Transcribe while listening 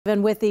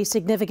Even with the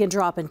significant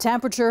drop in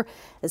temperature,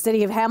 the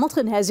city of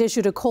Hamilton has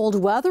issued a cold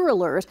weather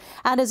alert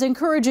and is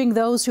encouraging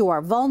those who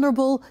are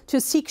vulnerable to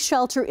seek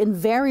shelter in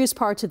various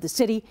parts of the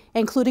city,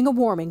 including a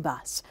warming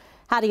bus.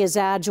 Hadi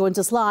Azad joins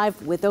us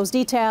live with those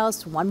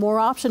details. One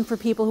more option for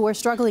people who are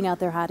struggling out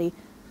there, Hadi.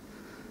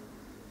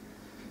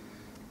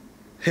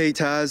 Hey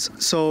Taz,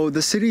 so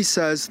the city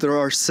says there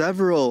are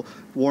several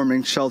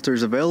warming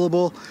shelters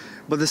available,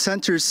 but the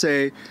centers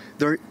say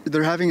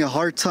they're having a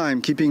hard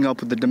time keeping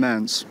up with the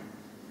demands.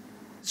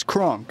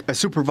 Kronk, a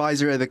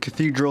supervisor at the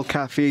Cathedral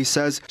Cafe,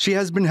 says she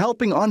has been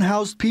helping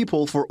unhoused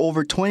people for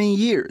over 20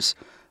 years,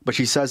 but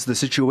she says the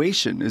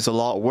situation is a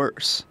lot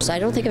worse. I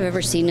don't think I've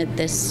ever seen it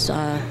this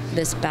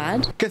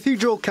bad.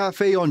 Cathedral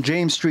Cafe on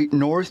James Street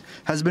North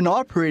has been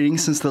operating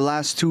since the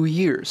last 2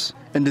 years.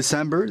 In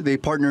December, they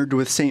partnered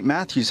with St.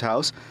 Matthew's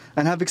House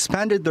and have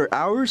expanded their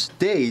hours,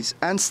 days,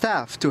 and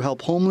staff to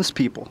help homeless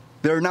people.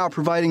 They are now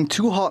providing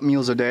 2 hot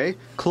meals a day,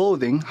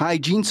 clothing,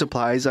 hygiene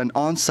supplies, and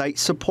on-site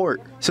support.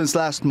 Since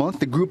last month,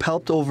 the group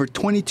helped over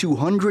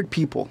 2,200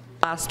 people.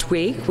 Last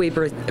week, we've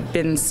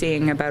been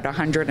seeing about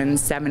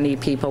 170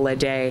 people a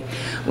day.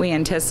 We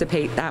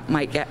anticipate that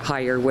might get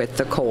higher with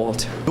the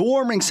cold. The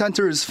warming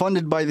center is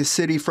funded by the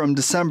city from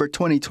December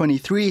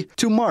 2023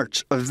 to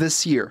March of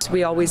this year.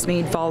 We always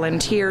need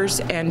volunteers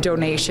and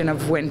donation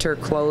of winter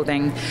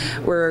clothing.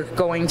 We're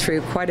going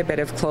through quite a bit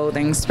of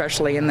clothing,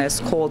 especially in this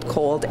cold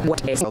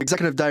day.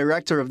 Executive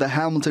Director of the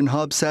Hamilton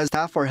Hub says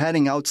staff are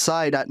heading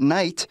outside at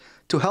night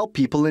to help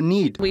people in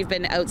need. We've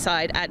been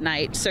outside at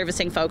night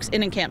servicing folks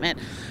in encampment,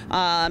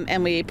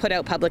 and we put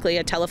out publicly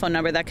a telephone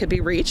number that could be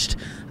reached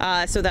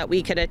so that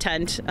we could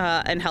attend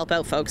and help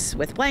out folks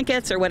with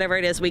blankets or whatever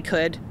it is we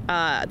could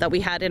that we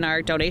had in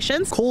our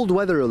donations. Cold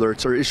weather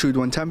alerts are issued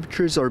when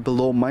temperatures are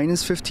below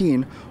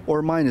 -15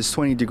 or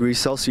 -20 degrees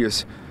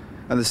Celsius,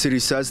 and the city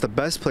says the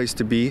best place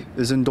to be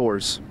is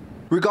indoors.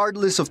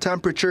 Regardless of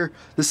temperature,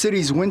 the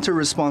city's winter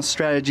response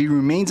strategy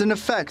remains in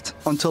effect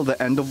until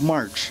the end of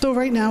March. So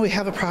right now we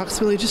have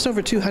approximately just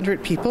over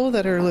 200 people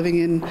that are living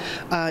in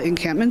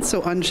encampments,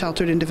 so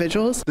unsheltered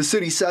individuals. The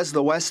city says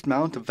the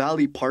Westmount,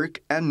 Valley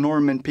Park, and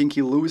Norman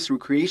Pinky Lewis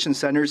recreation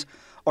centers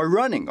are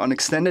running on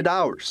extended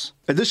hours.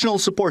 Additional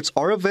supports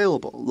are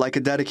available, like a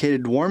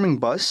dedicated warming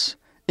bus,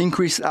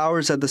 increased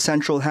hours at the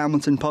Central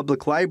Hamilton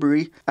Public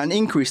Library, and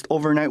increased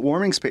overnight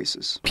warming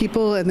spaces.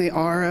 People, and they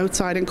are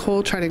outside and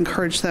cold, try to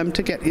encourage them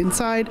to get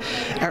inside.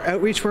 Our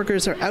outreach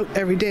workers are out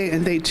every day,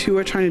 and they too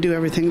are trying to do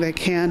everything they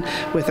can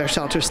with our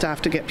shelter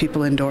staff to get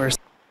people indoors.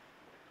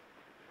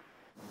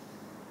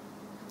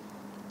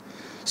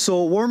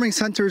 So warming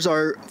centers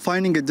are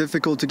finding it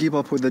difficult to keep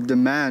up with the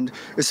demand,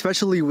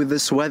 especially with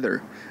this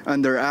weather,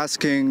 and they're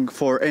asking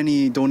for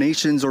any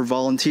donations or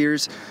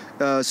volunteers.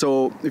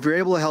 So if you're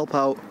able to help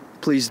out,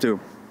 please do.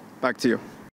 Back to you.